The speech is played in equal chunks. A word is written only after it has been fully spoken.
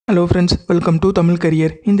Hello friends, welcome to Tamil Career.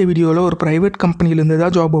 இந்த வீடியோவில் ஒரு ப்ரைவேட் கம்பெனிலேருந்து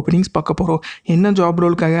தான் ஜாப் ஓப்பனிங்ஸ் பார்க்க போகிறோம். என்ன ஜாப்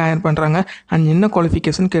ரோலுக்காக ஹையர் பண்ணுறாங்க அண்ட் என்ன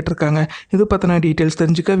குவாலிஃபிகேஷன் கேட்டிருக்காங்க, இது பற்றின டீட்டெயில்ஸ்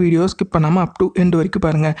தெரிஞ்சுக்க வீடியோ ஸ்கிப் பண்ணாமல் அப் டு எண்ட் வரைக்கும்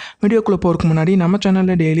பாருங்கள். வீடியோக்குள்ளே போகிறதுக்கு முன்னாடி நம்ம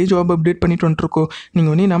சேனலில் டெய்லி ஜாப் அப்டேட் பண்ணிட்டு வந்துருக்கோம்.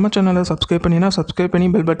 நீங்கள் வந்து நம்ம சேனலை சப்ஸ்கிரைப் பண்ணி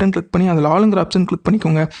பெல் பட்டன் கிளிக் பண்ணி அதில் ஆளுங்கிற ஆப்ஷன் கிளிக்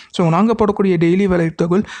பண்ணிக்கோங்க. ஸோ நாங்கள் போடக்கூடிய டெய்லி வேலை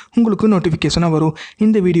தகவல் உங்களுக்கு நோட்டிஃபிகேஷனாக வரும்.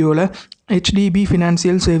 இந்த வீடியோவில் HDB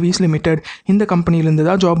Financial Services Limited இந்த கம்பெனிலேருந்து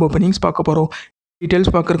தான் ஜாப் ஓப்பனிங்ஸ் பார்க்க போகிறோம். டீட்டெயில்ஸ்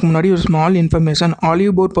பார்க்குறதுக்கு முன்னாடி ஒரு ஸ்மால் இன்ஃபர்மேஷன்.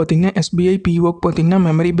 ஆலிவ் போர்ட் பார்த்தீங்கன்னா SBI PO பார்த்தீங்கன்னா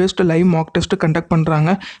memory based live mark test conduct பண்ணுறாங்க.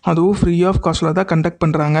 அதுவும் ஃப்ரீ ஆஃப் காஸ்ட்டில் தான் கண்டக்ட்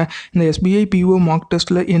பண்ணுறாங்க. இந்த SBI PO மார்க்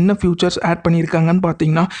டெஸ்ட்டில் என்ன ஃபியூச்சர்ஸ் ஆட் பண்ணியிருக்காங்கன்னு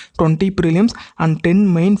பார்த்தீங்கன்னா 20 prelims and 10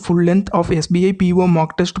 main full length of SBI PO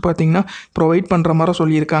mark test பார்த்தீங்கன்னா ப்ரொவைட் பண்ணுற மாதிரி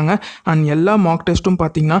சொல்லியிருக்காங்க. அண்ட் எல்லா மார்க் டெஸ்ட்டும்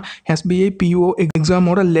பார்த்தீங்கன்னா SBI PO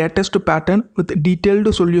எக்ஸாமோட latest pattern with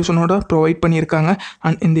detailed சொல்யூஷனோட provide பண்ணியிருக்காங்க.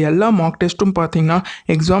 அண்ட் இந்த எல்லா மார்க் டெஸ்ட்டும் பார்த்தீங்கன்னா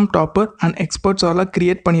exam topper and experts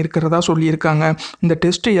create பண்ணியிருக்கிறதா சொல்லியிருக்காங்க. இந்த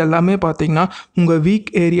டெஸ்ட் எல்லாமே பார்த்தீங்கன்னா உங்கள் வீக்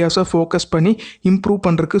ஏரியாஸை ஃபோக்கஸ் பண்ணி இம்ப்ரூவ்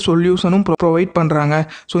பண்ணுறதுக்கு சொல்யூஷனும் ப்ரொவைட் பண்ணுறாங்க.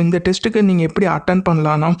 ஸோ இந்த டெஸ்ட்டுக்கு நீங்கள் எப்படி அட்டன்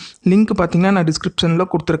பண்ணலான்னா லிங்க் பார்த்தீங்கன்னா நான் டிஸ்கிரிப்ஷனில்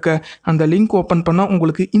கொடுத்துருக்கேன். அந்த லிங்க் ஓப்பன் பண்ணால்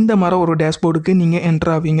உங்களுக்கு இந்த மாதிரி ஒரு டேஷ்போர்டுக்கு நீங்கள்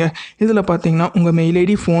என்ட்ரு ஆவீங்க. இதில் பார்த்தீங்கன்னா உங்கள் மெயில்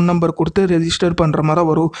ஐடி ஃபோன் நம்பர் கொடுத்து ரெஜிஸ்டர் பண்ணுற மாதிரி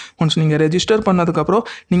வரும். ஒன்ஸ் நீங்கள் ரெஜிஸ்டர் பண்ணதுக்கப்புறம்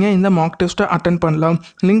நீங்கள் இந்த மார்க் டெஸ்ட்டை அட்டன் பண்ணலாம்.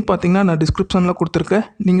 லிங்க் பார்த்தீங்கன்னா நான் டிஸ்கிரிப்ஷனில் கொடுத்துருக்கேன்,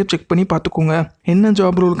 நீங்கள் செக் பண்ணி பார்த்துக்கோங்க. என்ன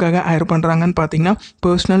ஜாப் ரோலுக்காக ஹையர் பண்ணுறாங்கன்னு பார்த்தீங்கன்னா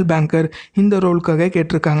பர்சனல் பேங்கர் இந்த ரோலுக்காக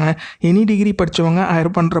கேட்டிருக்காங்க. எனி டிகிரி படித்தவங்க ஹையர்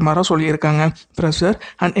பண்ணுற மாதிரி சொல்லியிருக்காங்க. ஃப்ரெஷர்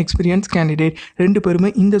அண்ட் எக்ஸ்பீரியன்ஸ் கேண்டிடேட் ரெண்டு பேருமே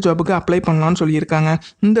இந்த ஜாபுக்கு அப்ளை பண்ணலான்னு சொல்லியிருக்காங்க.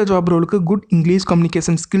 இந்த ஜாப் ரோலுக்கு குட் இங்கிலீஷ்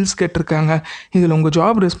கம்யூனிகேஷன் ஸ்கில்ஸ் கேட்டிருக்காங்க. இதில் உங்கள்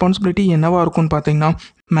ஜாப் ரெஸ்பான்சிபிலிட்டி என்னவாக இருக்கும்னு பார்த்தீங்கன்னா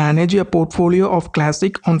manage a portfolio of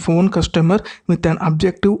classic on phone customer with an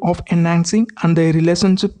objective of enhancing and their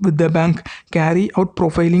relationship with the bank, carry out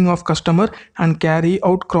profiling of customer and carry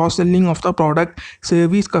out cross-selling of the product,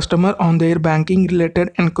 service customer on their banking related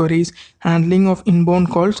enquiries, handling of inbound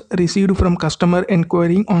calls received from customer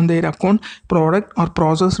inquiring on their account, product or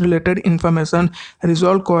process related information,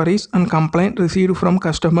 resolve queries and complaint received from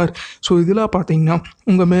customer. So இதில் பார்த்தீங்கன்னா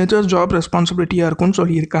உங்கள் major job ரெஸ்பான்சிபிலிட்டியாக இருக்கும்னு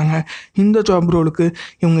சொல்லியிருக்காங்க. இந்த job ரோலுக்கு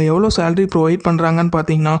இவங்க எவ்வளோ salary provide பண்ணுறாங்கன்னு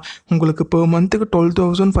பார்த்தீங்கன்னா உங்களுக்கு per மந்த்துக்கு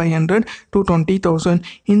 12,500 to 20,000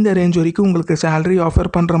 இந்த ரேஞ்ச் வரைக்கும் உங்களுக்கு சேலரி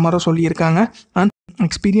ஆஃபர் பண்ணுற மாதிரி சொல்லியிருக்காங்க. அண்ட்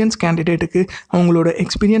எக்ஸ்பீரியன்ஸ் கேண்டிடேட்டுக்கு அவங்களோட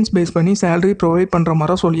எக்ஸ்பீரியன்ஸ் பேஸ் பண்ணி சேலரி ப்ரொவைட் பண்ணுற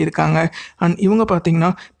மாதிரி சொல்லியிருக்காங்க. அண்ட் இவங்க பார்த்தீங்கன்னா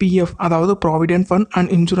PF அதாவது ப்ராவிடென்ட் ஃபண்ட்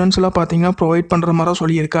அண்ட் இன்சூரன்ஸ்லாம் பார்த்தீங்கன்னா ப்ரொவைட் பண்ணுற மாதிரி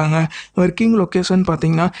சொல்லியிருக்காங்க. ஒர்க்கிங் லொக்கேஷன்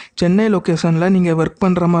பார்த்தீங்கன்னா சென்னை லொக்கேஷனில் நீங்கள் ஒர்க்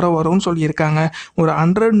பண்ணுற மாதிரி வரும்னு சொல்லியிருக்காங்க. ஒரு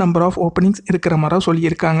 100 நம்பர் ஆஃப் ஓப்பனிங்ஸ் இருக்கிற மாதிரி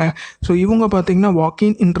சொல்லியிருக்காங்க. ஸோ இவங்க பார்த்தீங்கன்னா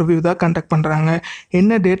வாக்கின் இன்டர்வியூ தான் கண்டக்ட் பண்ணுறாங்க.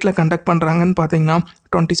 என்ன டேட்டில் கண்டக்ட் பண்ணுறாங்கன்னு பார்த்தீங்கன்னா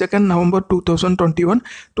 22nd November 2021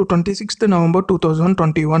 to 26th November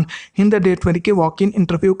 2021 இந்த டேட் வரைக்கும் வாக்கின்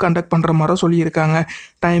இன்டர்வியூ கண்டக்ட் பண்ணுற மாதிரி சொல்லியிருக்காங்க.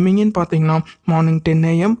 டைமிங்னு பார்த்தீங்கன்னா மார்னிங் 10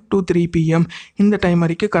 AM to 3 PM இந்த டைம்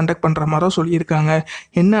வரைக்கும் கண்டக்ட் பண்ணுற மாதிரி சொல்லியிருக்காங்க.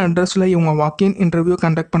 என்ன அட்ரஸில் இவங்க வாக்கின் இன்டர்வியூ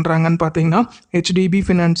கண்டக்ட் பண்ணுறாங்கன்னு பார்த்தீங்கன்னா HDB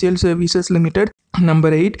Financial Services Limited,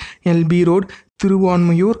 number 8 LB Road,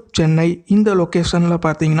 Thiruvanmyur, Chennai இந்த லொக்கேஷனில்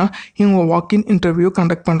பார்த்தீங்கன்னா இவங்க வாக்கின் இன்டர்வியூ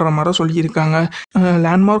கண்டக்ட் பண்ணுற மாதிரி சொல்லியிருக்காங்க.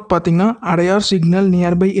 லேண்ட்மார்க் பார்த்தீங்கன்னா அடையார் சிக்னல்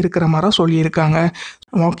நியர்பை இருக்கிற மாதிரி சொல்லியிருக்காங்க.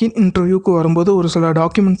 வாக்கின் இன்டர்வியூக்கு வரும்போது ஒரு சில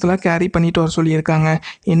டாக்குமெண்ட்ஸ்லாம் கேரி பண்ணிட்டு வர சொல்லியிருக்காங்க.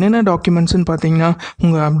 என்னென்ன டாக்குமெண்ட்ஸ்னு பார்த்தீங்கன்னா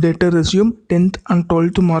உங்கள் updated resume, 10th and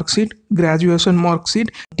 12th mark sheet, graduation mark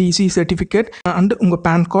sheet, TC certificate and உங்கள்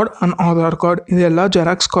pan card and Aadhaar card இது எல்லாம்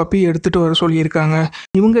ஜெராக்ஸ் காப்பி எடுத்துகிட்டு வர சொல்லியிருக்காங்க.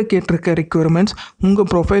 இவங்க கேட்டிருக்க ரெக்யர்மெண்ட்ஸ் உங்கள்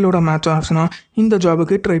ப்ரொஃபைலோட மேட்ச் ஆச்சுன்னா இந்த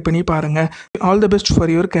ஜாபுக்கு ட்ரை பண்ணி பாருங்கள். All the best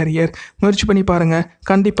for your career. முயற்சி பண்ணி பாருங்கள்,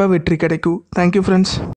 கண்டிப்பாக வெற்றி கிடைக்கும். Thank you friends.